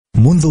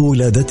منذ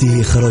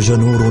ولادته خرج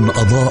نور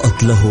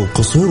أضاءت له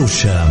قصور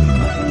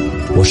الشام،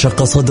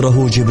 وشق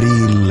صدره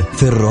جبريل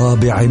في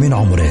 4 من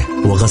عمره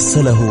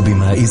وغسله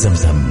بماء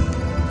زمزم.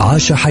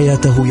 عاش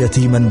حياته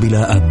يتيما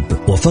بلا أب،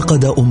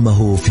 وفقد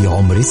أمه في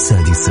عمر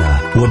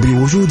 6،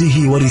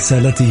 وبوجوده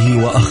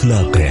ورسالته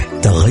وأخلاقه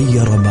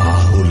تغير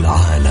معه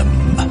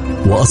العالم،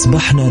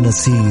 وأصبحنا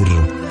نسير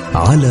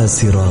على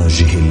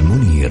سراجه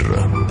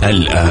المنير.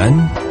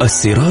 الآن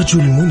السراج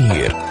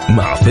المنير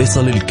مع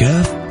فيصل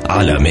الكاف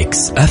على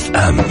ميكس اف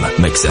ام.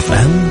 ميكس اف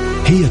ام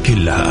هي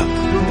كلها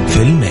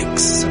في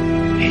الميكس،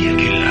 هي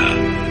كلها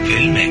في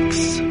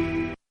الميكس.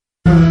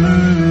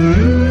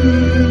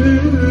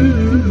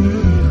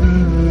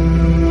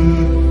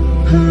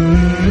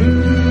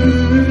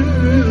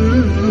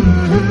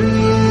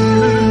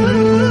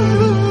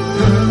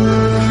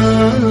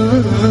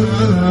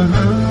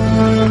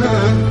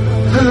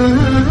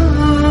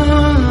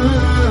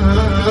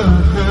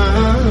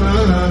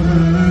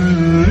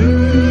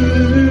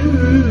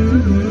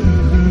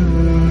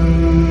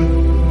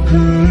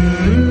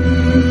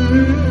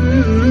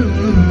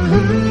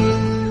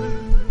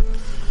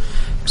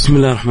 بسم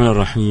الله الرحمن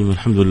الرحيم.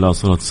 الحمد لله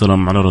والصلاة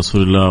والسلام على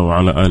رسول الله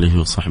وعلى آله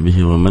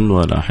وصحبه ومن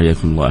والاه.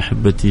 حياكم الله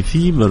أحبتي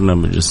في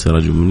برنامج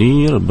السراج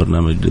المنير،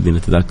 البرنامج الذي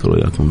نتذاكر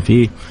وياكم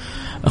فيه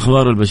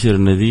أخبار البشير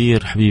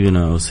النذير،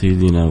 حبيبنا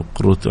وسيدنا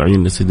وقرة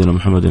أعيننا سيدنا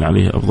محمد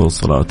عليه أفضل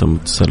الصلاة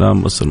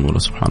والسلام. وأسأل الله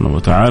سبحانه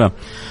وتعالى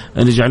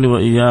أن يجعلني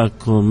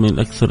وإياكم من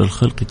أكثر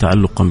الخلق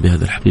تعلقا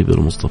بهذا الحبيب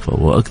المصطفى،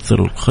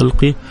 وأكثر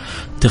الخلق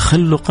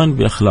تخلقا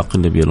بأخلاق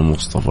النبي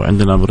المصطفى.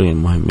 عندنا أمرين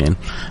مهمين: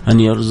 أن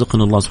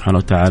يرزقنا الله سبحانه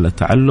وتعالى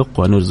تعلق،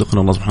 وأن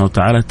يرزقنا الله سبحانه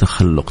وتعالى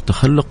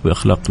تخلق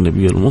بأخلاق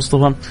النبي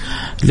المصطفى.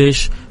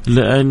 ليش؟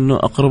 لأنه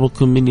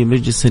أقربكم مني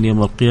مجلسا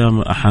يوم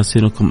القيامة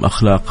أحاسنكم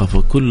أخلاقا.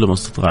 فكل ما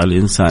استطاع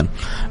الإنسان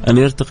أن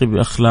يرتقي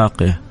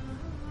بأخلاقه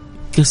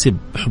كسب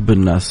حب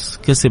الناس،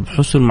 كسب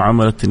حسن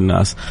معاملة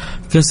الناس،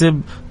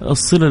 كسب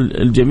الصلة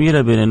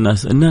الجميلة بين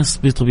الناس. الناس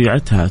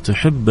بطبيعتها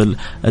تحب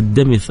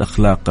الدمث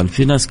أخلاقا.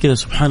 في ناس كده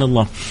سبحان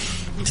الله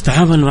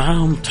تتعامل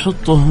معهم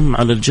تحطهم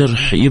على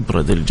الجرح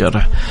يبرد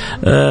الجرح،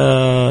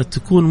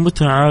 تكون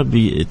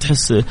متعب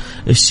تحس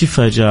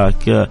الشفا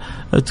جاك،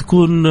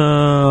 تكون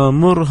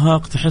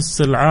مرهق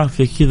تحس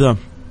العافية كذا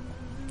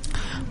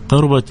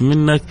قربت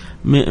منك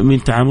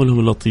من تعاملهم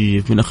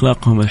اللطيف، من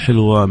أخلاقهم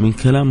الحلوة، من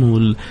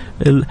كلامهم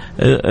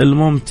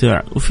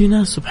الممتع. وفي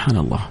ناس سبحان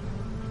الله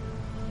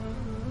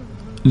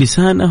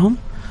لسانهم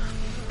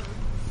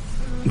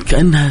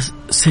كأنها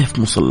سيف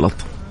مسلط،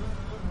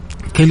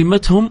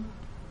 كلمتهم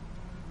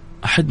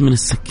أحد من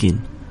السكين،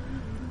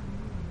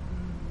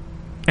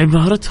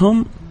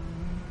 عبارتهم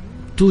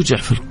توجع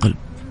في القلب.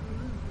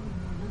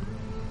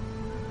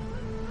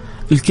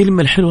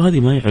 الكلمة الحلوة هذه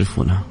ما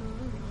يعرفونها،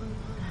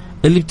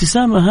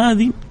 الابتسامة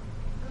هذه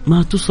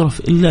ما تصرف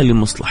إلا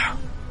لمصلحة.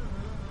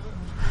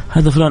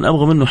 هذا فلان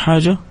أبغى منه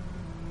حاجة،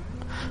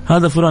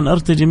 هذا فلان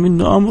أرتجي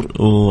منه أمر،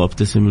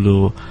 أبتسم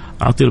له،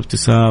 أعطي له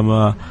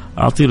ابتسامة،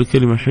 أعطي له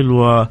كلمة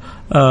حلوة.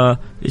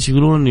 إيش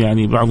يقولون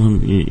يعني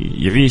بعضهم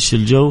يعيش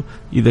الجو،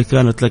 إذا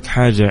كانت لك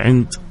حاجة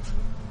عند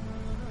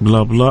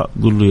بلا بلا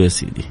قل له يا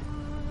سيدي.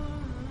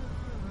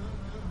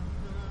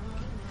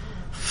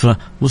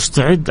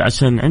 فمستعد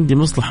عشان عندي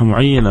مصلحة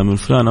معينة من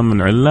فلان أو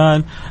من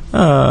علان،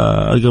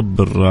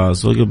 أقبل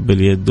راس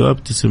وأقبل يده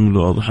وأبتسم له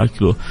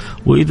وأضحك له.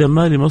 وإذا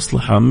ما لي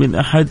مصلحة من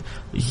أحد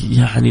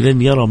يعني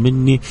لن يرى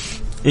مني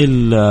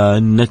إلا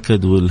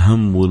النكد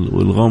والهم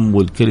والغم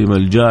والكلمة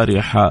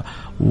الجارحة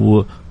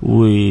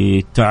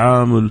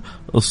والتعامل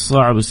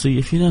الصعب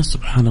السيء. في ناس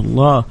سبحان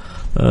الله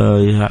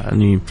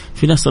يعني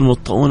في ناس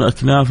المطؤون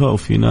أكنافة،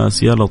 وفي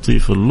ناس يا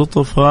لطيف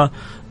اللطفة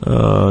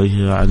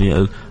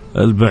يعني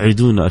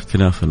البعيدون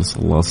أكنافة،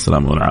 نسأل الله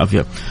السلامة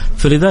والعافية.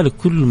 فلذلك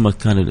كل ما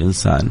كان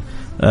الإنسان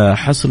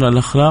حسن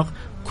الأخلاق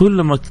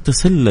كل ما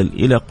تسلل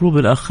إلى قلوب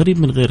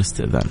الآخرين من غير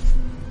استئذان.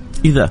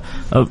 إذا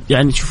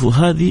يعني شوفوا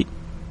هذه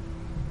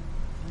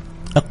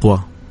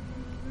أقوى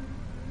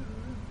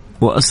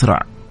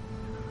وأسرع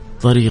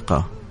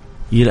طريقة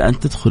إلى أن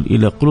تدخل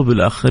إلى قلوب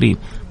الآخرين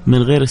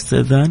من غير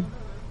استئذان،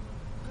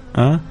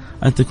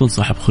 أن تكون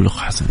صاحب خلق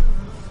حسن.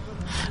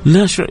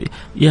 لا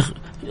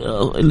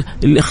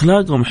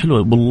الأخلاقهم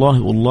حلوة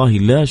والله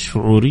لا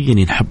شعوريا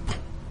ينحبوا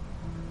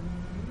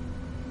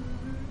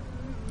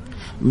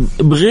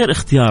بغير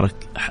اختيارك.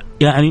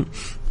 يعني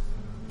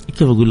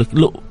كيف أقول لك،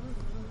 لو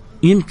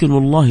يمكن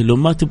والله لو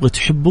ما تبغى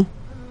تحبه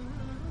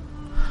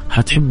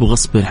هتحبه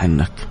غصب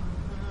عنك.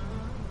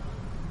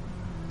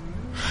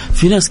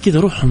 في ناس كذا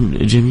روحهم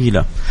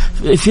جميلة،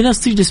 في ناس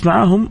تجلس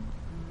معاهم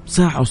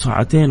ساعة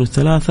وساعتين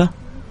وثلاثة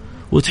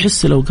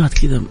وتحس الأوقات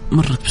كذا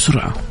مرت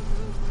بسرعة،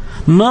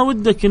 ما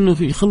ودك إنه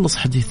يخلص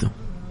حديثه،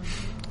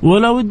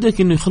 ولا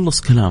ودك إنه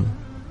يخلص كلامه،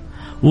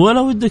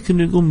 ولا ودك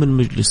إنه يقوم من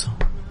مجلسه.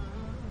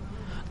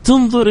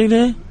 تنظر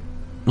إليه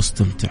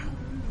مستمتع،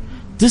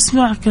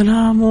 تسمع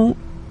كلامه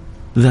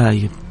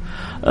ذايب،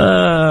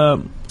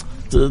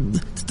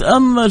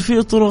 تتأمل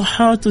في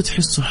طروحاته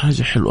وتحسه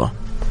حاجة حلوة.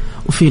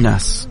 وفي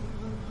ناس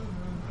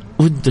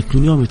ودك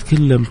من يوم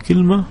يتكلم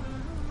كلمة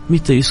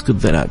متى يسكت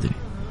ذا لا أدري.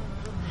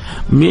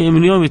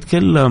 من يوم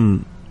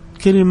يتكلم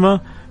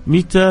كلمة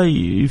متى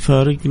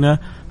يفارقنا،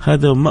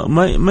 هذا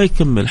ما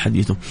يكمل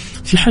حديثه.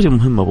 في حاجة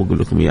مهمة بقول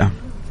لكم إياها.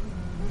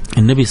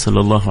 النبي صلى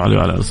الله عليه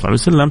وعلى آله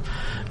وسلم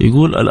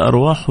يقول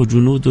الأرواح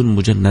جنود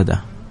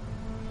مجندة.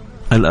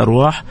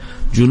 الأرواح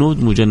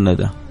جنود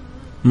مجندة،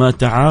 ما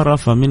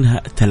تعارف منها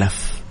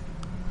ائتلف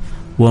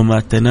وما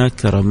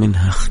تناكر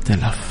منها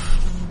اختلف.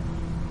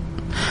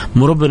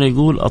 ربنا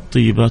يقول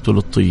الطيبات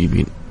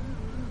للطيبين.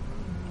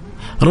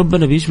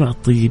 ربنا بيجمع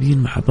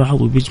الطيبين مع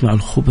بعض وبيجمع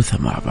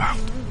الخبث مع بعض.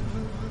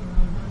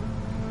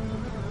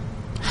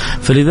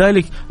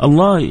 فلذلك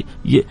الله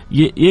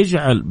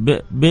يجعل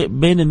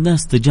بين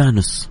الناس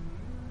تجانس.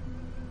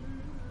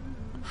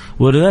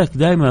 ولذلك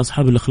دائما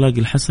أصحاب الأخلاق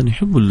الحسنة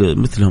يحبوا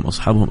مثلهم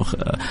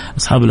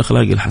أصحاب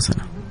الأخلاق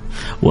الحسنة،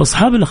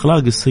 وأصحاب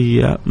الأخلاق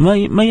السيئة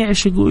ما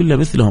يعشقوا إلا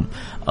مثلهم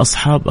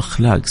أصحاب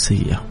أخلاق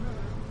سيئة.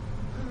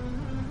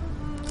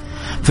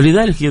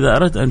 فلذلك إذا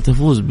أردت أن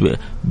تفوز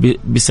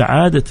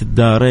بسعادة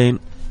الدارين،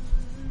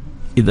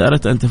 إذا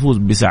أردت أن تفوز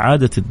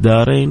بسعادة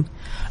الدارين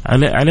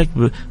عليك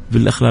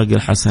بالأخلاق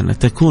الحسنة.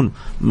 تكون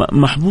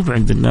محبوب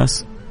عند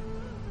الناس،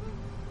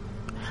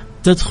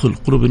 تدخل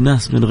قلوب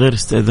الناس من غير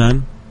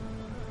استئذان،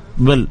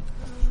 بل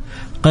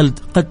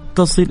قد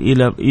تصل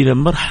إلى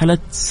مرحلة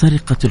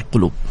سرقة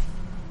القلوب.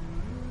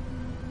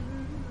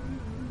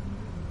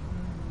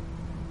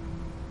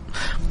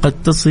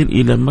 قد تصل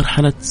إلى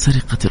مرحلة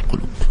سرقة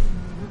القلوب.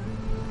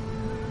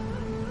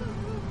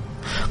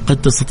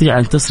 قد تستطيع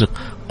أن تسرق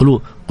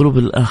قلوب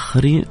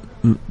الآخرين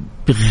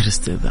بغير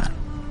استئذان.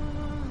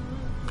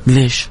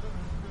 ليش؟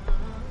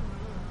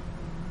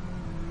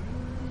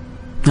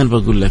 أنا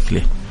بقول لك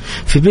ليه.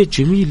 في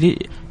بيت جميل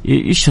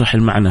يشرح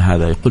المعنى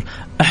هذا، يقول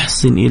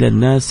أحسن إلى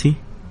الناس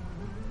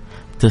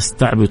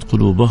تستعبد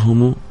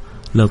قلوبهم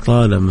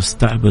لطالما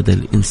استعبد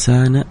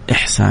الإنسان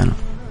إحسانه.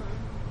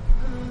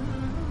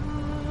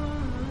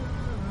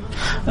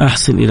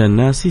 أحسن إلى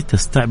الناس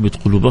تستعبد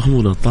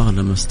قلوبهم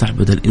لطالما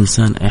استعبد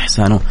الإنسان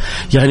إحسانه.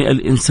 يعني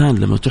الإنسان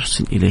لما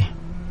تحسن إليه،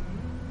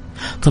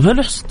 طب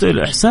هل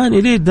الإحسان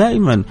إليه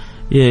دائما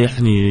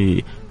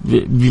يعني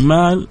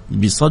بمال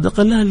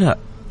بصدقة؟ لا،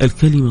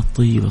 الكلمة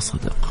الطيبة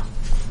صدقة،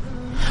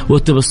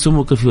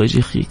 وتبسمك في وجه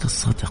أخيك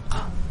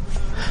الصدقة.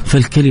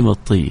 فالكلمة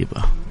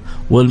الطيبة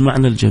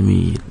والمعنى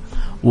الجميل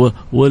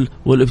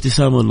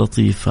والابتسامة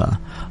اللطيفة،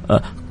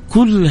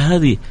 كل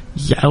هذه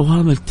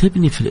عوامل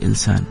تبني في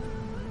الإنسان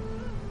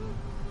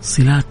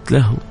صلات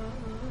له،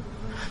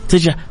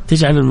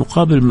 تجعل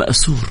المقابل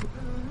مأسور،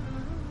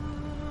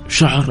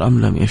 شعر أم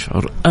لم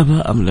يشعر، أبى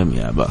أم لم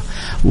يأبى.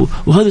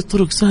 وهذه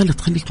الطرق سهلة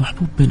تخليك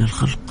محبوب بين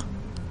الخلق.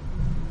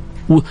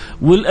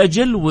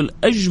 والأجل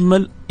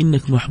والأجمل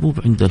إنك محبوب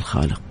عند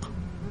الخالق.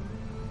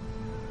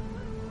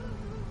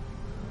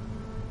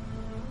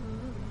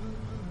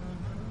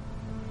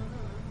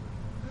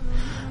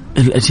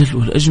 الأجل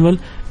والأجمل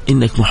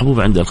إنك محبوب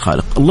عند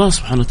الخالق. الله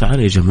سبحانه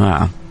وتعالى يا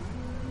جماعة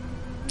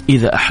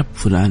إذا أحب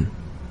فلان،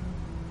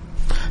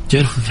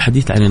 تعرفوا في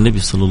حديث عن النبي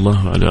صلى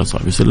الله عليه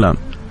وسلم،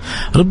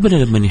 ربنا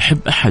لما يحب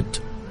أحد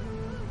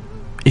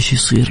إيش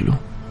يصير له؟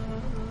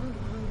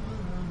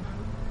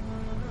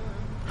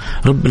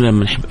 ربنا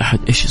لما يحب أحد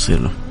إيش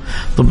يصير له؟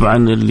 طبعا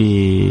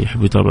اللي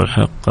يحب يتابع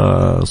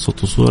الحلقة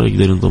صوت وصورة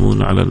يقدر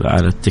ينضمون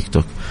على التيك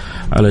توك.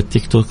 على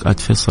التيك توك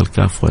 @فيصل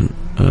كافون،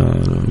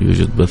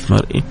 يوجد بث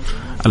مرئي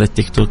على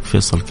التيك توك.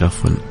 فيصل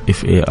كافون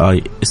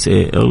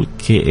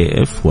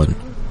FAISALKAF1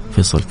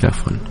 فيصل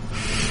كافون.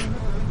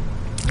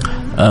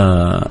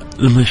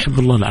 لما يحب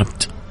الله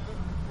العبد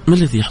ما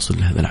الذي يحصل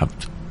لهذا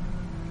العبد؟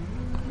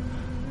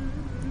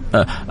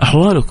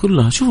 أحواله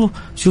كلها. شوفوا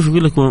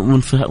يقول لك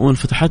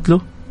وانفتحت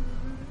له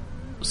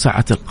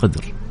ساعة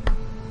القدر،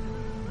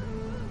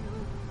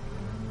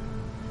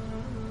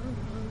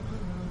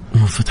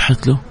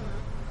 وانفتحت له.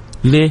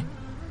 ليه؟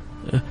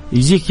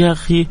 يجيك يا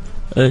أخي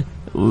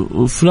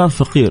وفلان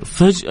فقير،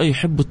 فجأة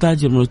يحب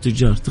تاجر من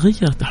التجار،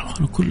 تغيرت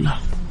أحواله كلها.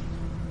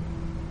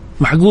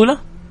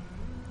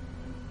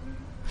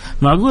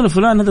 معقولة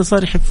فلان هذا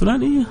صار يحب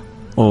فلان؟ إيه،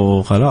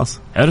 خلاص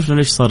عرفنا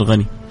ليش صار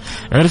غني،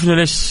 عرفنا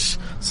ليش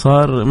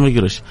صار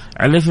مقرش،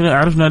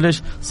 عرفنا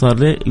ليش صار.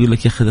 ليه؟ يقول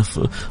لك يا أخي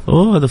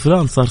هذا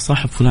فلان صار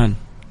صاحب فلان،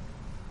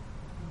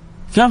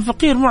 كان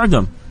فقير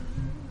معدم،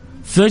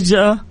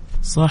 فجأة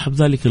صاحب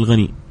ذلك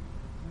الغني.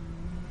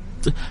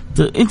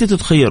 أنت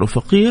تتخير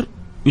فقير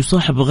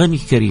يصاحب غني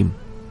كريم،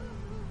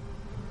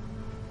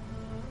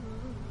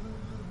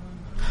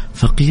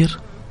 فقير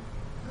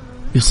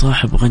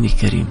يصاحب غني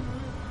كريم،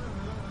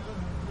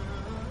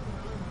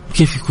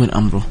 كيف يكون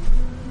أمره؟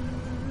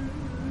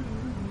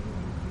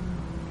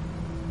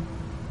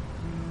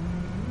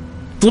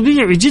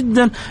 طبيعي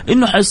جدا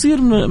إنه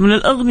حيصير من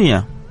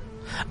الأغنياء،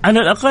 على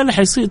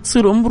الأقل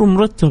تصير أمره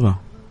مرتبة.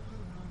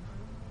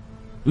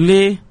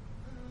 ليه؟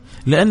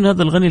 لأن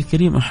هذا الغني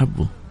الكريم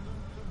أحبه.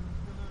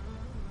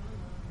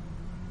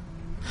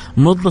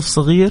 موظف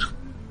صغير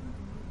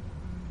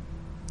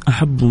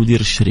أحب مدير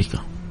الشركة،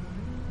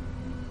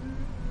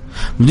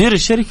 مدير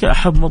الشركة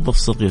أحب موظف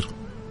صغير.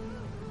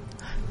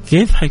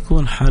 كيف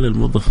حيكون حال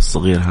الموظف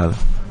الصغير هذا؟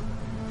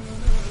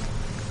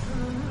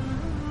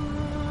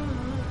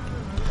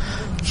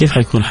 كيف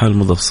حيكون حال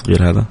الموظف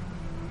الصغير هذا؟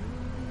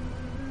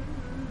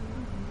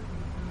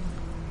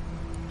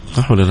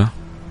 صح ولا لا؟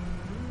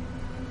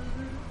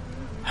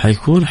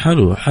 حيكون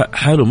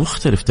حاله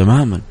مختلف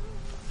تماما.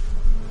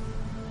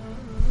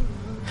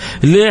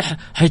 ليه؟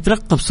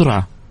 حيترقى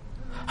بسرعة،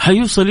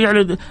 حيوصل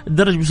يعلى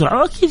الدرج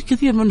بسرعة. أكيد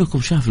كثير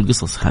منكم شاف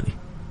القصص هذه،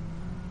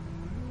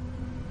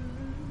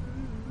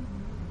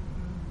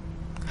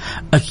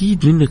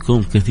 أكيد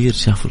منكم كثير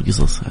شافوا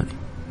القصص هذه.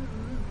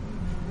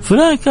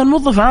 فلان كان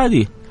موظف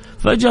عادي،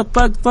 فجأة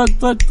طق طق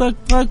طق طق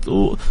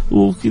طق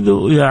وكذا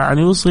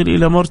يعني وصل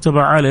إلى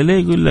مرتبة عالية.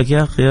 ليه؟ يقول لك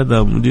يا أخي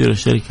هذا مدير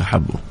الشركة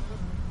حبه،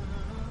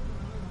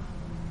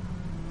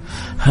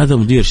 هذا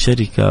مدير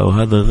شركة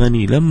وهذا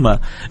غني. لما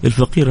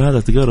الفقير هذا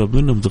تقرب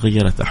منهم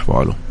تغيرت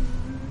أحواله.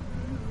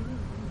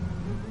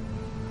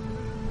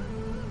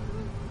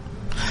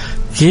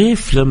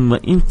 كيف لما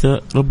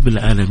أنت رب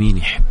العالمين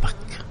يحبك؟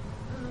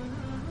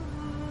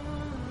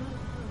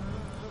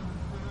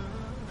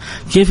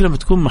 كيف لما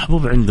تكون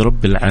محبوب عند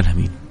رب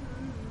العالمين؟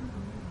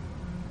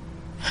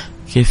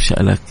 كيف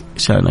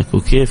شأنك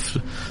وكيف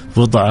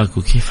وضعك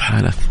وكيف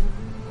حالك؟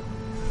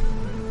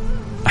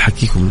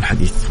 أحكيكم من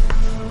حديث.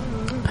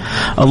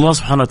 الله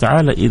سبحانه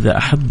وتعالى إذا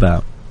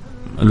أحب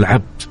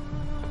العبد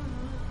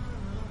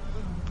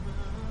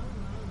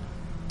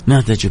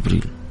نادى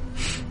جبريل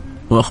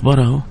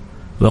وأخبره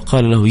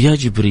وقال له يا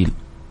جبريل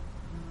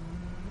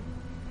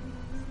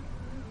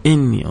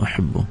إني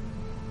أحبه،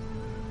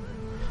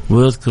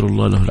 ويذكر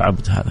الله له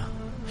العبد هذا.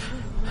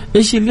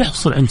 إيش اللي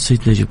يحصل عند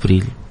سيدنا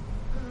جبريل؟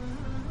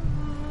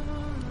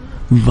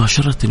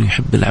 مباشرة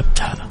يحب العبد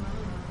هذا،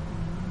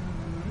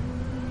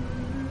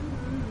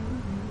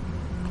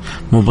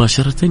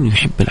 مباشرة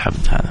يحب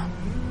العبد هذا.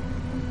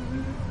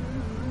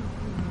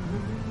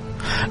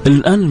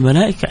 الآن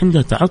الملائكة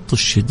عندها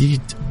تعطش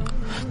شديد،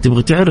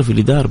 تبغى تعرف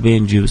اللي دار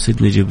بين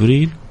سيدنا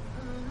جبريل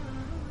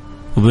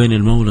وبين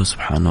المولى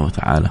سبحانه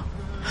وتعالى.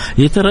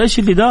 يا ترى إيش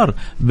اللي دار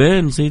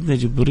بين سيدنا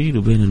جبريل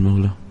وبين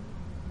المولى؟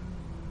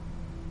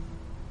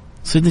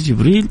 سيدنا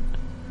جبريل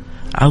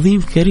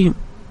عظيم كريم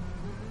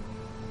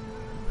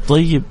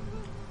طيب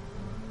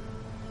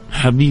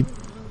حبيب،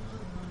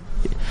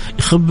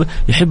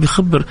 يحب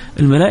يخبر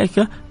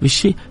الملائكة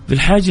بالشيء،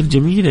 بالحاجة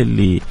الجميلة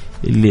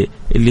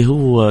اللي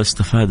هو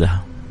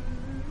استفادها.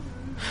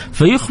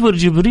 فيخبر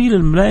جبريل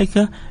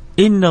الملائكة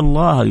إن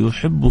الله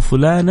يحب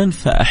فلانا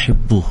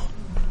فأحبوه.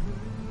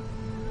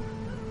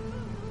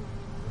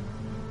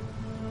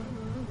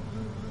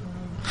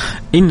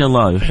 إن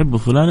الله يحب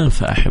فلانا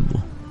فأحبه،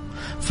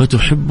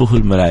 فتحبه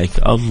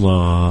الملائكة.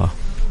 الله،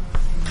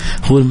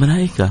 هو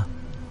الملائكة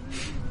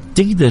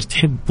تقدر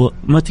تحب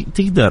ما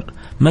تقدر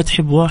ما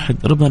تحب واحد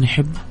ربنا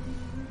يحبه؟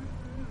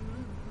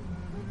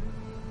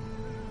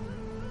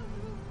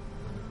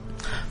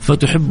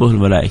 فتحبه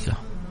الملائكة.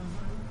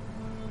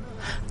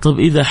 طب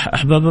إذا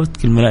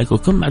أحببتك الملائكة،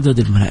 وكم عدد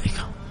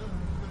الملائكة؟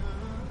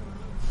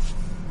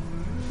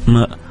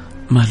 ما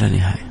لا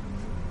نهاية.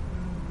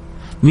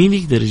 مين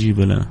يقدر يجيب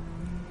لنا؟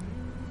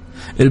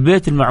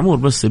 البيت المعمور،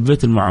 بس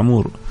البيت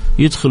المعمور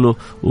يدخلوا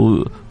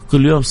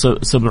كل يوم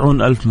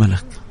 70,000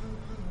 ملك.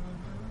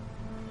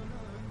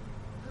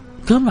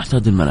 كم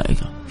أعداد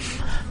الملائكة؟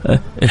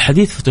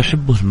 الحديث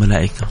فتحبه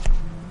الملائكة،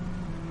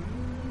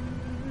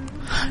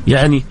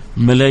 يعني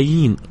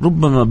ملايين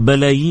ربما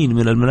بلايين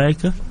من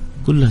الملائكة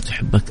كلها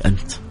تحبك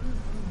أنت.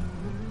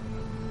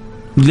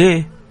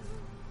 ليه؟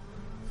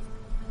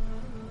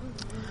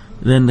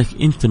 لأنك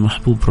أنت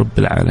محبوب رب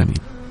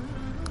العالمين.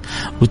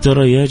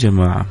 وترى يا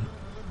جماعة،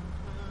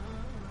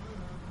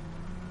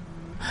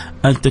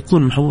 أن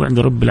تكون محبوب عند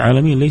رب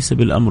العالمين ليس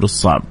بالأمر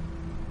الصعب.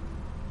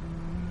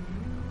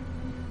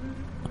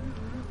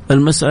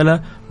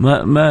 المسألة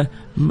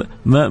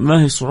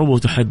ما هي صعوبة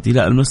وتحدي،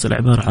 لا، المسألة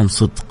عبارة عن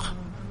صدق.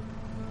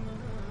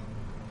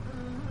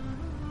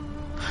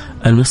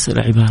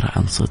 المسألة عبارة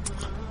عن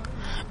صدق.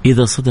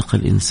 إذا صدق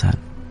الإنسان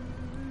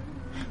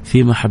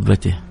في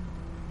محبته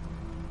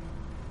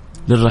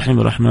للرحيم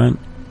الرحمن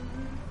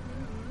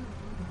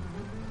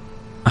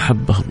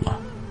أحبه الله،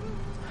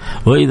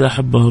 وإذا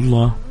أحبه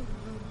الله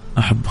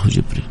أحبه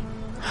جبريل،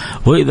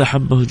 وإذا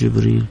أحبه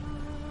جبريل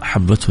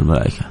أحبته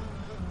الملائكة،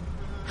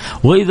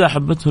 وإذا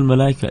أحبته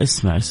الملائكة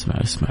اسمع اسمع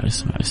اسمع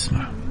اسمع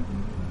اسمع،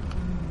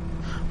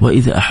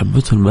 وإذا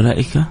أحبته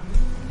الملائكة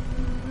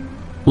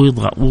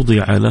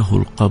وضع له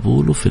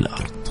القبول في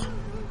الأرض.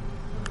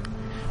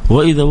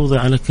 وإذا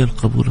وضع لك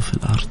القبول في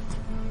الأرض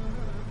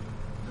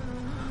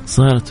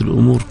صارت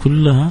الأمور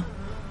كلها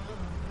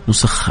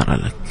مسخرة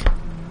لك.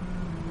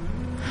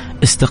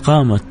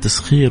 استقام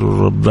التسخير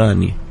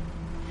الرباني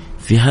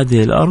في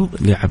هذه الأرض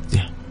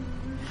لعبده،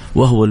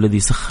 وهو الذي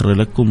سخر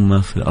لكم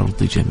ما في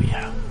الأرض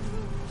جميعا.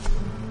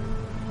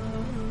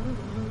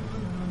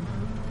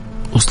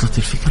 وصلت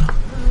الفكرة؟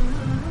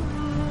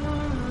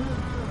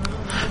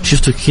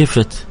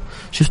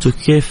 شفتوا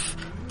كيف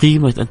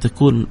قيمة أن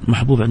تكون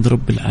محبوب عند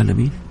رب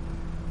العالمين؟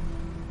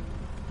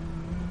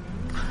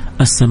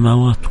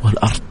 السماوات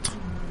والأرض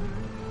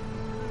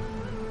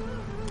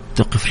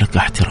تقف لك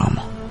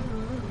احترامه.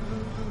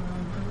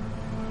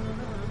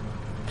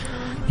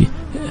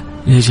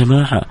 يا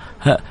جماعة،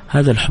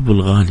 هذا الحب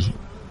الغالي،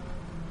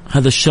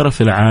 هذا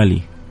الشرف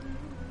العالي،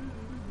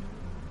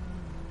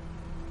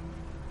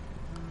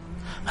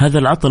 هذا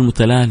العطاء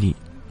المتلالي،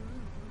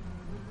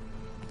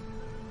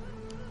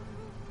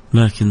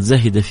 لكن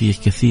زهد فيه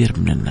كثير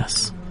من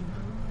الناس.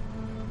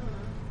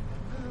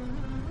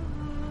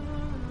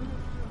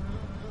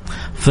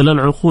 فلا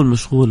العقول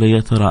مشغولة يا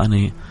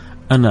ترى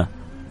أنا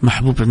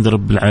محبوب عند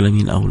رب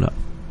العالمين أو لا؟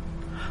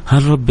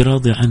 هل ربي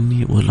راضي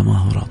عني ولا ما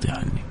هو راضي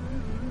عني؟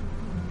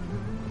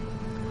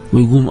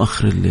 ويقوم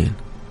آخر الليل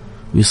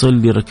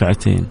ويصلي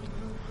ركعتين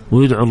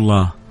ويدعو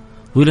الله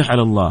ويلح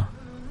على الله،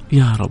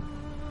 يا رب،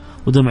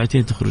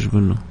 ودمعتين تخرج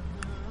منه،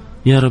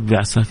 يا رب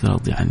عساك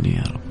راضي عني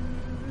يا رب،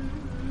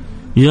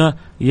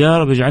 يا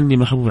رب اجعلني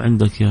محبوب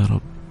عندك يا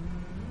رب،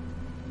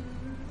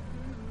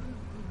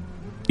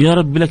 يا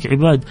رب لك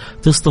عباد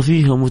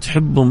تصطفيهم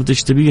وتحبهم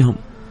وتجتبيهم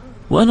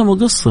وأنا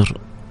مقصر،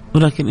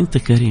 ولكن أنت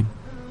كريم،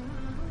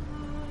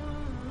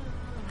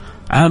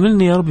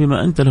 عاملني يا رب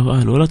بما أنت له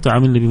أهل ولا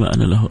تعاملني بما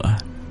أنا له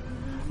أهل.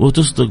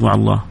 وتصدق مع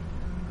الله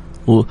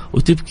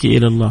وتبكي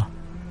إلى الله.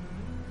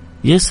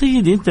 يا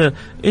سيدي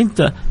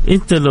أنت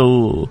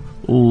لو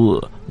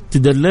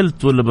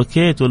تدللت ولا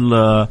بكيت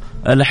ولا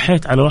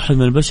ألحيت على واحد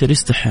من البشر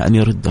يستحي أن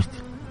يردك،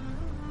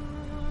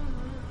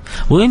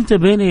 وأنت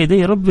بين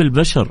يدي رب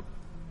البشر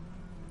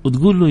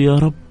وتقول له يا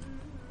رب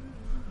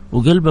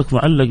وقلبك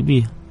معلق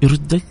به،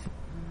 يردك؟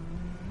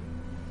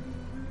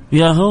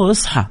 يا هو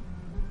اصحى،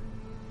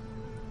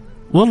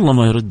 والله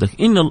ما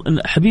يردك. إن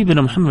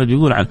حبيبنا محمد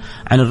يقول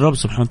عن الرب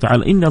سبحانه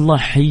وتعالى: إن الله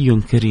حي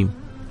كريم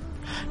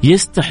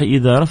يستحي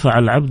إذا رفع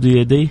العبد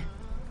يديه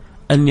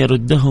أن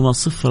يردهما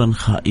صفرا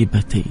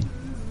خائبتين.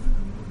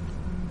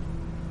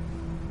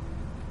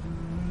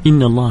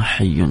 إن الله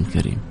حي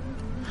كريم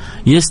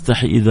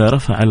يستحي إذا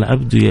رفع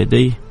العبد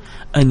يديه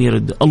أن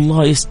يرد.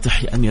 الله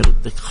يستحي أن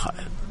يردك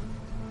خائب.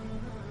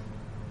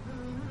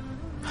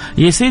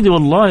 يا سيدي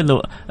والله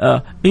لو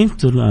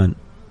أنتوا الآن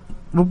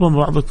ربما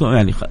بعضكم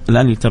يعني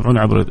الآن يتابعون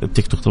عبر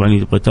التيك توك، طبعا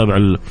يبغى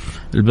يتابع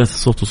البث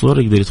صوت وصور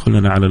يقدر يدخل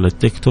لنا على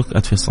التيك توك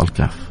 @فيصل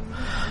كاف.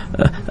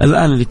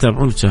 الآن اللي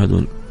يتابعون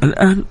وتشاهدون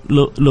الآن،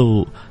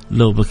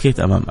 لو بكيت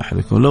أمام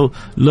أحدكم،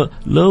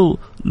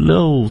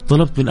 لو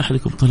طلبت من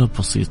أحدكم طلب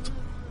بسيط،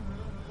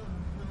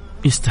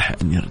 يستحي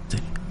أن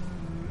يردني.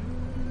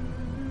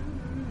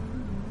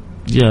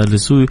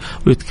 جالس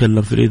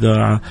ويتكلم في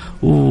الإذاعة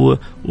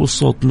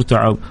والصوت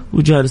متعب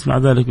وجالس مع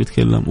ذلك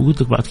يتكلم،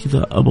 وقلت لك بعد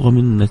كذا أبغى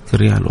منك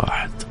ريال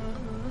واحد.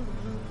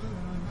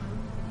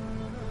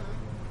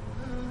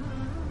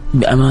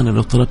 بأمانة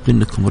لو طلبت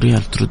منكم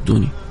ريال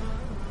تردوني؟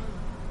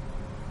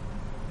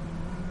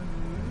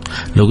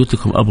 لو قلت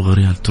لكم أبغى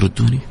ريال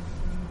تردوني؟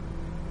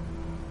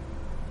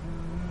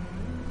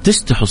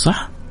 تستحوا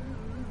صح؟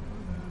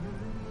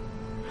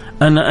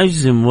 أنا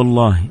أجزم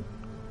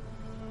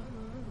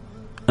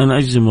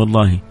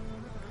والله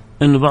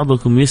أنه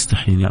بعضكم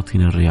يستحي أن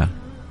يعطيني الريال،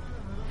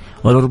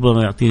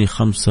 ولربما يعطيني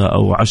 5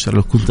 أو 10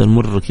 لو كنت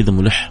المرة كذا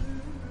ملح.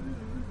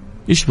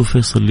 إيش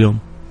بفيصل اليوم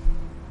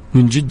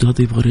من جد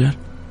هذا يبغى ريال؟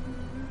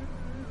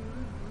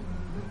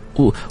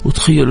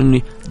 وتخيل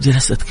أني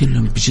جلس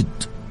أتكلم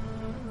بجد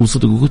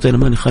وصدق، وقلت أنا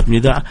ماني خايف من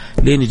إذاعة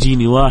لين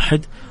يجيني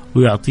واحد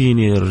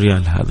ويعطيني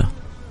الريال هذا.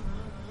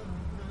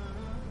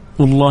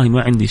 والله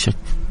ما عندي شك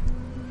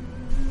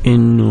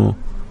إنه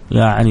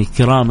يعني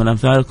كراما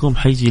أمثالكم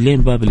حيجي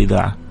لين باب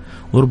الإذاعة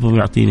وربما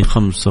يعطيني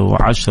 5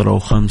 و10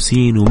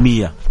 و50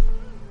 و100.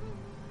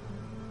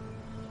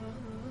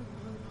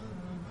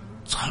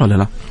 صح ولا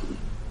لا؟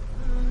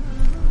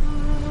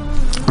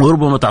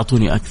 وربما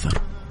تعطوني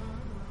أكثر.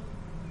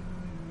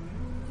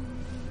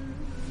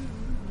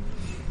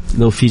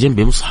 لو في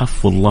جنبي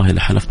مصحف والله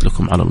لحلفت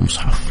لكم على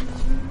المصحف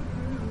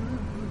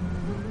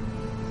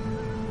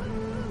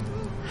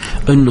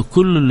إنه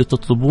كل اللي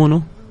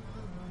تطلبونه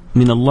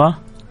من الله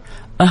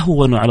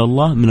أهون على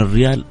الله من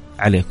الريال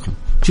عليكم.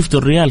 شفتوا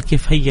الريال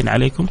كيف هين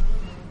عليكم؟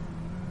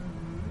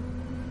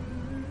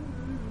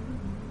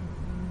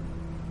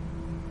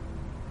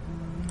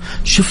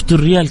 شفتوا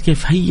الريال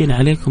كيف هين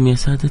عليكم يا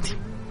سادتي؟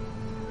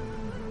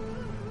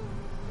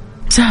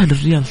 سهل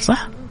الريال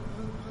صح؟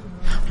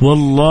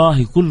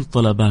 والله كل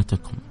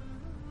طلباتكم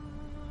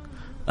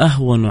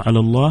أهون على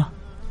الله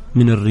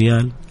من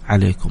الريال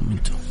عليكم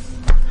انتم.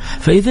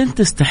 فإذا أنت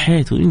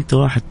استحيت وأنت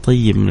واحد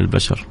طيب من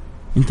البشر،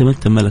 أنت ما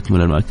أنت ملك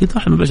من الملك، أنت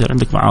واحد من البشر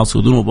عندك معاصي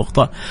وذنوب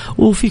وأخطاء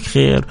وفيك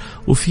خير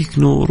وفيك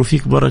نور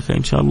وفيك بركة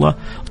إن شاء الله،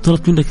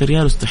 طلبت منك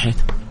ريال واستحيت،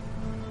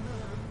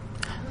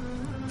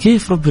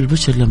 كيف رب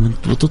البشر لما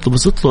تطلب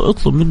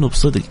اطلب منه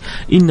بصدق؟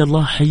 إن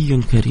الله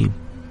حي كريم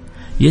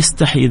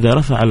يستحي إذا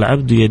رفع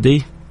العبد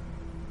يديه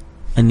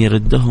أن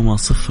يردهما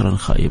صفرا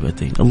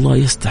خائبتين. الله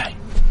يستحي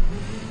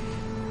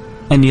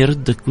أن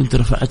يردك وانت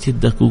رفعت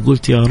يدك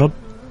وقلت يا رب،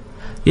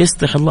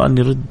 يستحي الله أن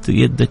يرد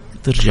يدك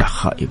ترجع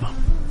خائبة.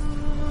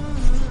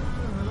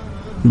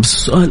 بس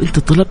السؤال أنت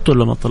طلبت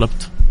ولا ما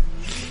طلبت؟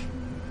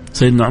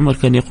 سيدنا عمر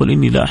كان يقول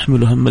إني لا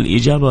أحمل هم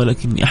الإجابة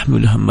ولكني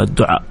أحمل هم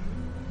الدعاء.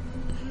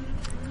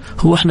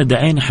 هو احنا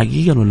دعينا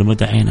حقيقا ولا ما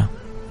دعينا؟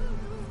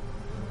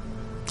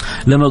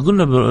 لما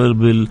قلنا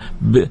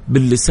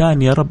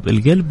باللسان يا رب،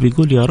 القلب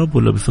بيقول يا رب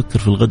ولا بيفكر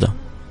في الغداء؟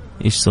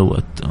 إيش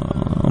سوت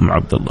أم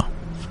عبد الله؟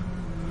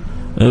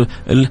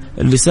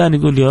 اللسان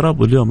يقول يا رب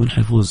واليوم مين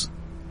حيفوز؟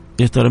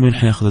 يا ترى مين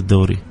حياخذ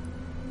الدوري؟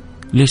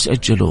 ليش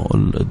أجلوا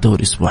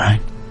الدوري أسبوعين؟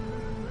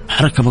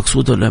 حركة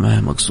مقصودة ولا ما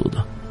هي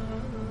مقصودة؟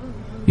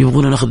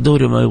 يبغون ناخذ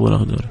دوري ما يبغون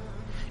ناخذ دوري؟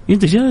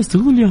 أنت جالس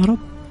تقول يا رب،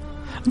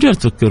 جالس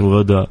تفكر في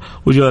غداء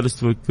وجالس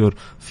تفكر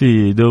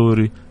في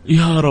دوري.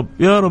 يا رب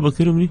يا رب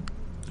أكرمني.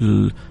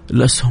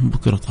 الأسهم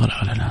بكرة طالعة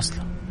على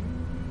نازلة،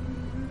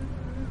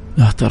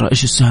 يا ترى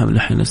إيش السهم اللي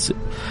حينزل؟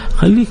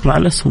 خليك مع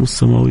الأسهم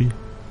السماوية،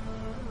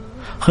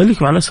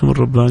 خليك مع الأسهم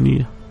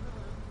الربانية،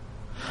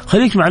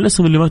 خليك مع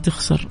الأسهم اللي ما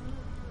تخسر،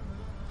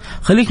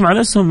 خليك مع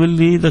الأسهم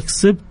اللي إذا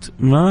كسبت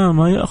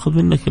ما يأخذ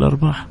منك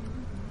الأرباح.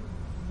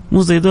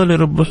 مو زي دول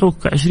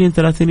يربحوك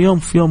 20-30 يوم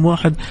في يوم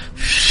واحد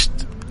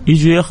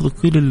يجوا يأخذوا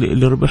كل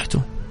اللي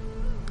ربحته.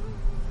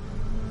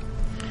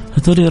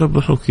 هتول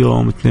يربحوك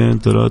يوم 2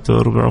 3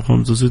 4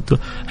 5 6،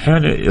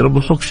 أحيانا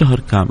يربحوك شهر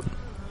كامل،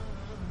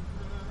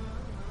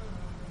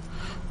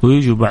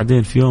 ويجوا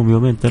بعدين في يوم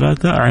 2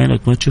 3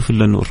 عينك ما تشوف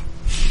إلا النور.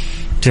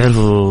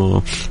 تعرفوا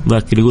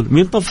ذاك اللي يقول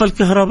مين طفى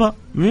الكهرباء؟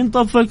 مين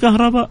طفى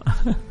الكهرباء؟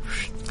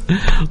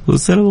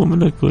 وسلبوا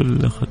منك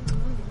كل أخذ.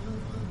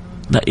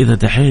 لا، إذا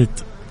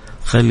دعيت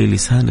خلي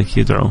لسانك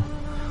يدعو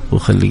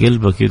وخلي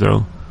قلبك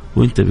يدعو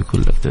وانت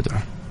بكلك تدعو.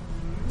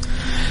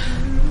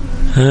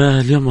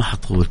 اليوم ما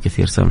حطول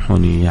كثير،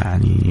 سامحوني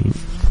يعني،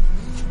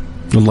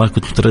 والله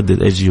كنت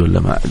متردد أجي ولا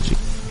ما أجي،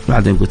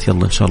 بعدين قلت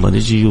يلا إن شاء الله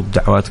نجي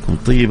وبدعواتكم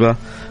طيبة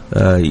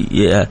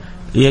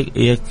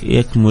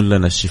يكمل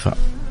لنا الشفاء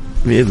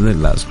بإذن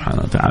الله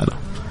سبحانه وتعالى.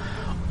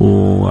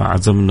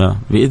 وعزمنا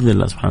بإذن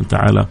الله سبحانه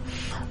وتعالى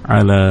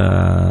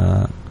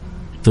على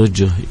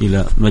توجه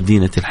إلى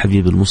مدينة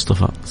الحبيب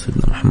المصطفى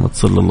سيدنا محمد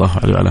صلى الله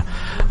عليه وعلى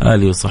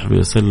آله وصحبه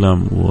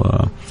وسلم،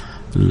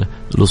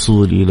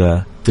 والوصول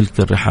إلى تلك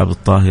الرحاب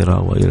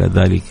الطاهرة وإلى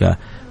ذلك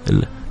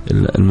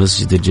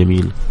المسجد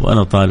الجميل.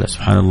 وأنا طالع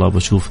سبحان الله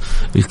بشوف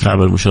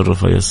الكعبة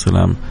المشرفة، يا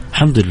سلام،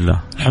 الحمد لله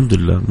الحمد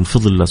لله من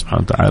فضل الله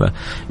سبحانه وتعالى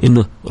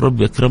إنه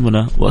ربي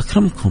أكرمنا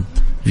وأكرمكم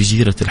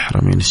بجيرة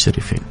الحرمين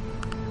الشريفين.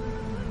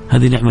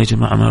 هذه نعمة يا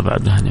جماعة ما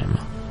بعدها نعمة.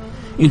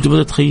 انتوا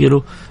بدأت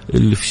تخيلوا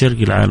اللي في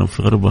شرق العالم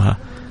في غربها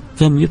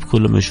كم يبكوا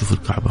لما يشوفوا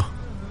الكعبة،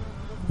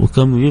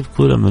 وكم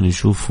يبكوا لما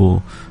يشوفوا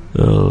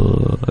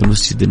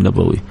المسجد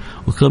النبوي،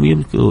 وكم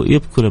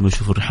يبكوا لما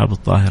يشوفوا الرحاب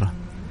الطاهرة.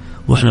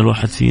 واحنا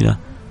الواحد فينا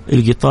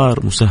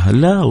القطار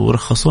مسهل، لا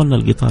ورخصوا لنا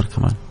القطار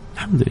كمان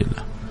الحمد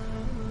لله،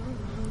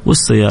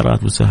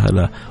 والسيارات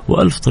مسهلة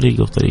وألف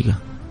طريقة وطريقة.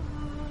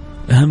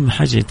 أهم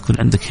حاجة تكون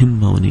عندك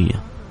همة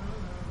ونية،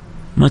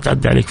 ما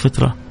تعدي عليك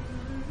فترة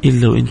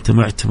إلا وإنت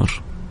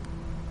معتمر،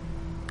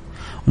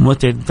 وما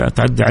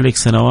تعدي عليك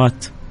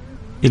سنوات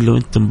إلا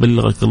وإنت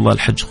مبلغك الله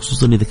الحج،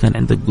 خصوصا إذا كان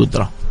عندك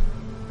قدرة،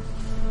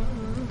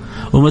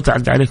 وما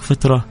تعدي عليك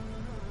فترة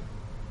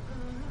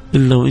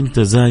إلا وإنت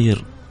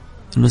زاير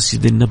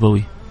المسجد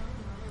النبوي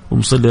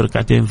ومصلي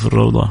ركعتين في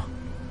الروضة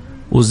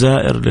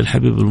وزائر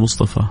للحبيب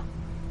المصطفى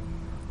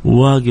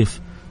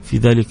وواقف في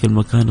ذلك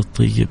المكان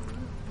الطيب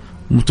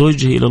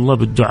ومتوجه إلى الله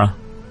بالدعاء،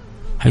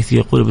 حيث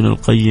يقول ابن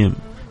القيم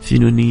في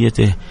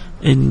نونيته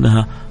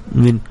إنها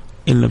من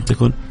إن لم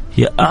تكن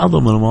هي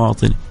أعظم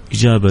المواطن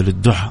إجابة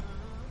للدعاء.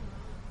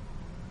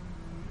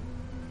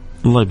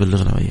 الله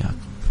يبلغنا وإياكم.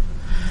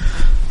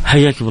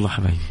 حياكم الله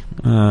حبايبي.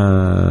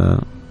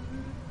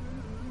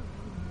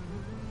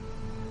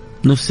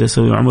 نفسي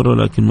أسوي عمرة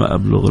ولكن ما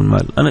أبلغ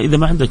المال. أنا إذا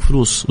ما عندك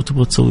فلوس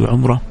وتبغى تسوي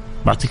عمرة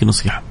بعطيك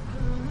نصيحة.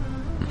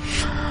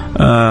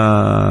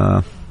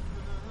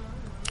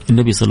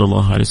 النبي صلى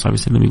الله عليه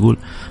وسلم يقول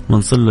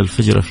من صلى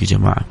الفجر في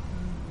جماعة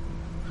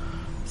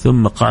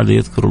ثم قعد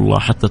يذكر الله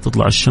حتى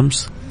تطلع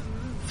الشمس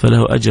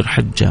فله أجر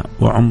حجة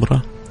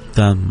وعمرة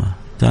تامة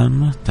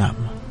تامة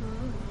تامة.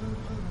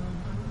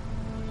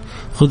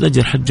 خذ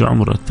أجر حجة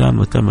وعمرة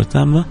تامة تامة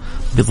تامة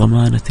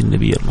بضمانة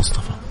النبي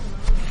المصطفى،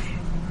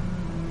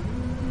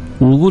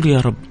 وقول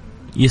يا رب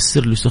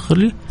يسر لي سخر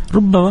لي.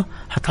 ربما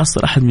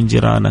حتحصل أحد من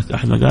جيرانك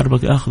أحد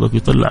مقاربك أخذك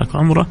ويطلعك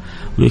عمرة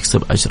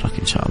ويكسب أجرك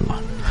إن شاء الله.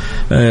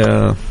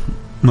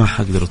 ما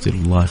حقدر أطيل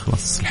الله،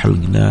 خلاص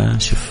الحلقة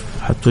ناشف،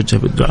 حتوجه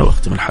بالدعاء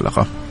واختم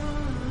الحلقة.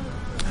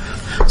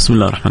 بسم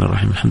الله الرحمن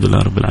الرحيم، الحمد لله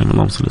رب العالمين،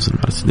 اللهم صل وسلم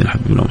على سيدنا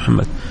حبيبنا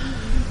محمد.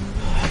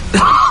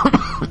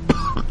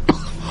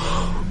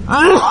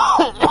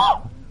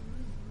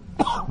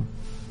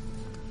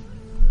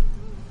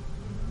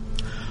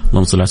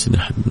 اللهم صل على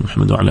سيدنا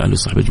محمد وعلى آله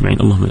وصحبه أجمعين.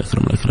 اللهم يا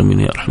أكرم الأكرمين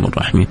يا أرحم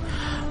الراحمين،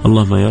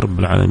 اللهم يا رب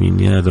العالمين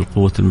يا ذا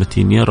القوة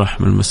المتين يا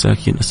رحم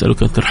المساكين،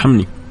 أسألك أن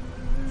ترحمني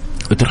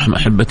وترحم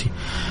أحبتي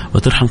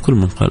وترحم كل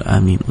من قال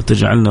آمين،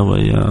 وتجعلنا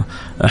ويا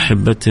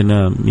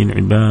أحبتنا من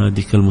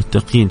عبادك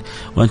المتقين،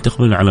 وأن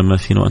تقبلنا على ما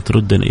فينا وأن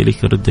تردنا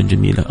إليك ردا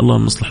جميلا.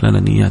 اللهم اصلح لنا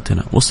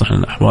نياتنا واصلح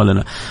لنا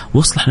أحوالنا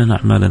واصلح لنا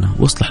أعمالنا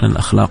واصلح لنا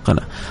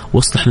أخلاقنا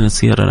واصلح لنا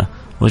سيرنا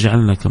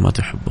واجعلنا كما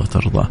تحب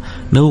وترضى.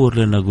 نور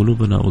لنا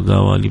قلوبنا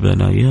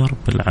وقوالبنا يا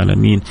رب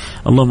العالمين.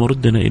 اللهم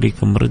ردنا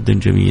إليك مردا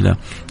جميلا.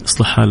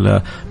 اصلح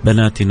حال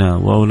بناتنا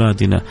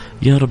وأولادنا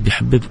يا رب.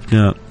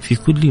 حببنا في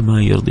كل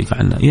ما يرضيك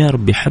عنا يا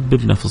رب.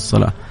 حببنا في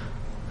الصلاة.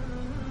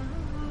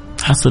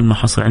 حصل ما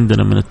حصل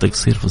عندنا من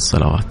التقصير في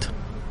الصلوات،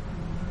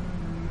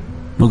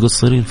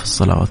 مقصرين في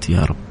الصلوات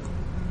يا رب،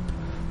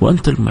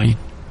 وأنت المعين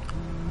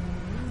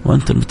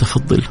وأنت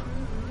المتفضل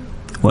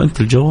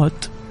وأنت الجواد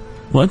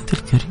وأنت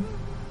الكريم،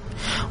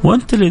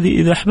 وأنت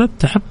الذي إذا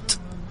أحببت حبت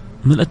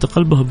ملأت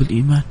قلبه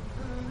بالإيمان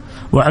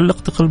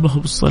وعلقت قلبه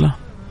بالصلاة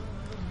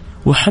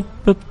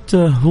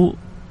وحببته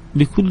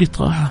لكل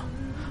طاعة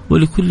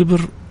ولكل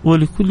بر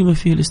ولكل ما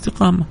فيه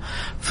الاستقامة.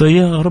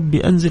 فيا رب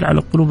أنزل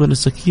على قلوبنا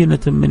سكينة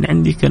من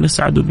عندك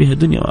نسعد بها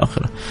دنيا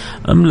وآخرة.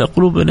 أملأ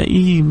قلوبنا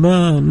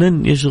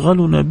إيمانا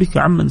يشغلنا بك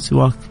عمن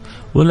سواك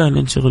ولا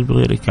ننشغل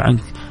بغيرك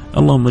عنك.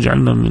 اللهم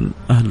اجعلنا من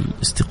أهل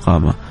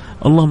الاستقامة.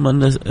 اللهم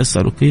أنا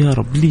أسألك يا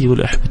رب لي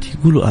ولأحبتي،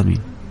 قولوا آمين،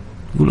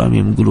 قولوا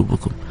آمين من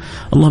قلوبكم.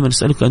 اللهم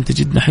نسألك أن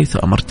تجدنا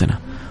حيث أمرتنا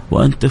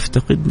وأن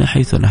تفتقدنا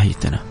حيث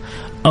نهيتنا.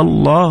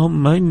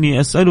 اللهم إني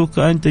أسألك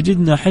أن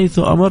تجدنا حيث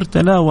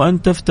أمرتنا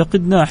وأن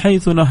تفتقدنا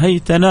حيث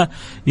نهيتنا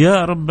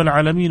يا رب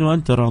العالمين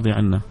وأنت راضي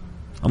عنا.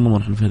 اللهم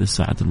نحن في هذه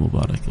الساعة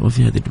المباركة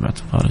وفي هذه الجمعة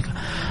المباركة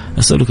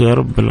أسألك يا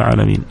رب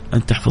العالمين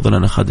أن تحفظ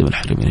لنا خادم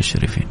الحرمين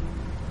الشريفين،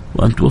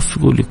 وأن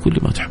توفقه لكل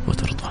ما تحب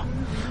وترضى،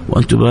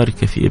 وأن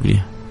تبارك في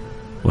ابنه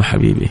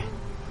وحبيبه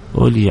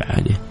وولي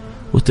عهده،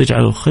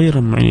 وتجعله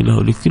خيرا معين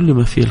له لكل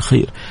ما فيه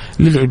الخير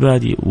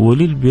للعباد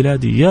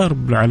وللبلاد يا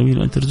رب العالمين،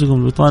 وأن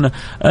ترزقهم البطانة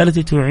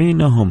التي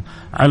تعينهم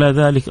على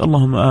ذلك.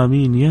 اللهم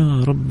آمين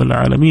يا رب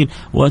العالمين.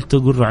 وأن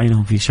تقر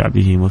عينهم في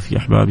شعبهم وفي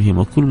أحبابهم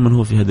وكل من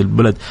هو في هذا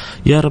البلد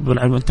يا رب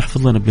العالمين. أن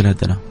تحفظ لنا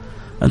بلادنا،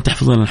 أن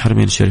تحفظ لنا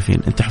الحرمين الشريفين،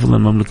 أن تحفظ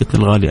لنا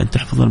مملكتنا الغالية، أن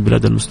تحفظ لنا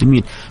بلاد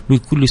المسلمين من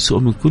كل سوء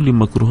من كل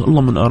مكروه.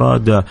 اللهم من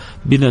أراد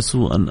بنا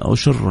سوءا أو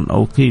شرا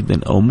أو كيدا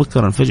أو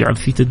مكرا فاجعل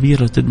في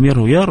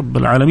تدميره يا رب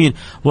العالمين.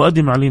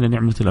 وأدم علينا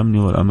نعمة الأمن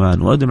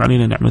والأمان، وأدم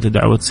علينا نعمة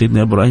دعوة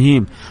سيدنا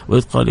إبراهيم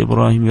وإذ قال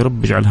إبراهيم يا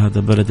رب اجعل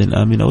هذا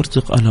بلدا آمنا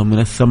وارزق أهله من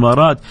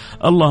الثمرات.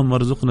 اللهم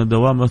ارزقنا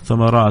دوام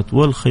الثمرات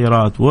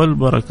والخيرات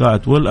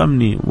والبركات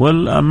والأمن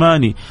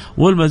والأمان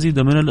والمزيد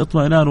من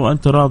الاطمئنان،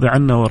 وأنت راضي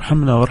عنا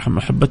وارحمنا وارحم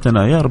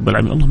أحبتنا يا رب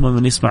العالمين. اللهم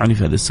من يسمعني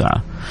في هذه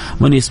الساعة،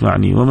 من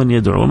يسمعني ومن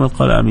يدعو ومن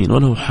قال آمين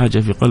وله حاجة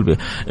في قلبه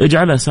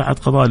اجعلها ساعة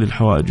قضاء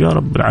للحوائج يا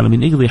رب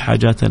العالمين. اقضي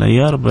حاجاتنا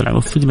يا رب العالمين،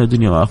 وفقنا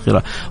دنيا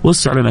وآخرة،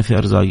 وسع لنا في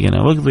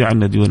أرزاقنا، واقضي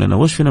عنا ديوننا،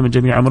 واشفنا من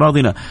جميع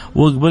أمراضنا،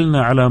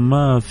 واقبلنا على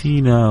ما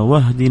فينا،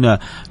 واهدنا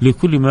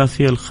لكل ما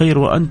فيه الخير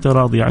وأنت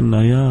راضي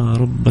عنا يا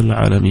رب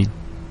العالمين.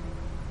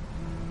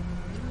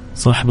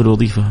 صاحب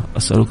الوظيفة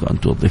أسألك أن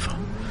توظفه،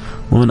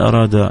 ومن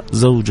أراد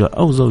زوجة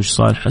أو زوج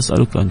صالح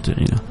أسألك أن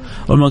تعينه،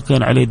 وما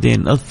كان عليه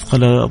دين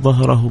أثقل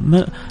ظهره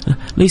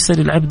ليس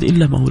للعبد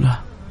إلا مولاه،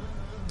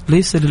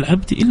 ليس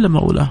للعبد إلا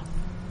مولاه،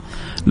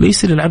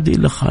 ليس للعبد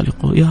إلا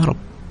خالقه يا رب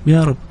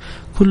يا رب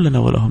كلنا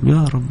ولهم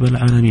يا رب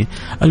العالمين.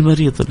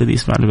 المريض الذي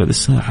يسمعنا بعد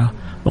الساعة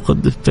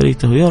وقد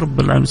ابتليته يا رب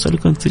العالمين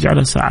أسألك أن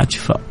تجعل ساعات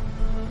شفاء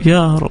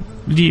يا رب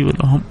لي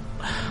ولهم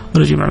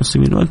ولجميع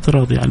المسلمين وأنت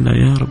راضي عنا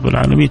يا رب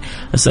العالمين.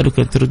 أسألك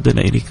أن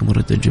تردنا إليك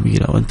مردا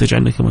جميلا، وأن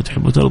تجعلنا كما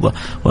تحب وترضى،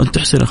 وأن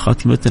تحسن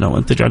خاتمتنا،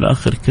 وأن تجعل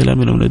آخر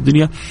كلامنا من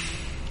الدنيا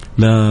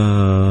لا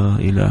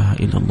إله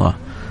إلا الله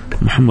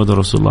محمد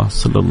رسول الله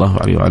صلى الله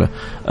عليه وعلى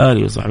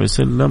آله وصحبه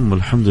وسلم،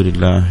 والحمد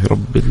لله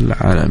رب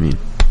العالمين.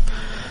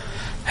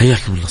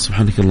 حياكم الله.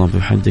 سبحانك اللهم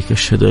وبحمدك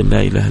أشهد أن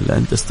لا إله إلا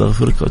أنت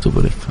أستغفرك وأتوب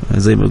إليك.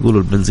 زي ما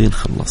يقولوا البنزين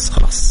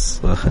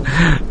خلاص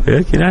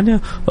لكن يعني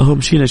أهو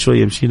مشينا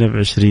شوية، مشينا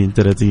ب20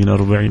 30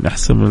 40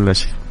 أحسن من لا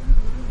شيء.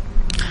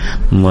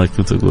 والله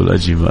كنت أقول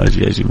أجي ما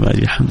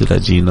أجي الحمد لله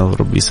جينا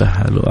وربي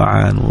سهل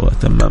وأعان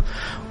وتمام،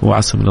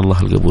 وعسى من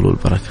الله القبول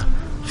والبركة.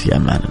 في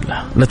أمان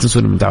الله. لا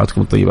تنسون من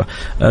دعواتكم الطيبة.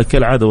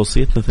 كالعادة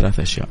وصيتنا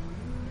 3 أشياء: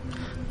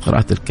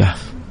 قراءة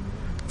الكهف،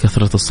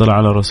 كثرة الصلاة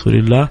على رسول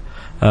الله،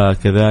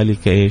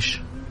 كذلك إيش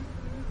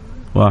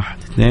 1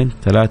 2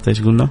 3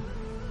 إيش قلنا؟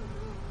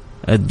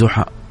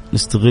 الدعاء.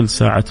 نستغل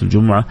ساعة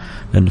الجمعة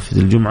لأنه في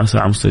الجمعة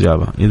ساعة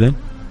مستجابة. إذن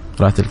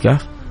قراءة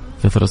الكهف،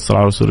 كثرة الصلاة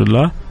على رسول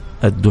الله،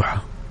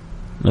 الدعاء.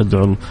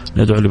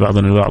 ندعو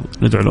لبعضنا البعض،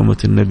 ندعو لأمة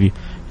النبي،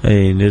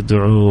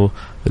 ندعو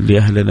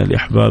لأهلنا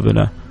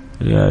لأحبابنا،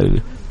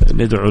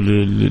 ندعو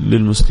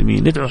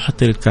للمسلمين، ندعو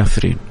حتى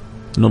للكافرين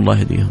إن الله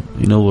يهديهم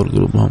ينور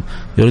قلوبهم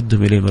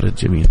يردهم إليه مرد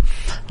جميل.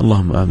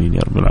 اللهم آمين يا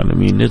رب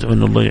العالمين. ندعو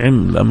أن الله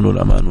يعم الأمن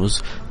والأمان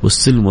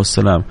والسلم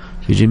والسلام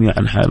في جميع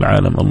أنحاء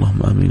العالم. اللهم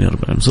آمين يا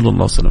رب العالمين. صلى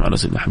الله وسلم على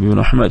سيدنا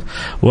حبيبنا محمد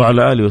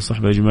وعلى آله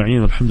وصحبه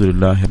أجمعين، والحمد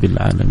لله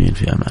بالعالمين.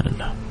 في أمان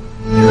الله.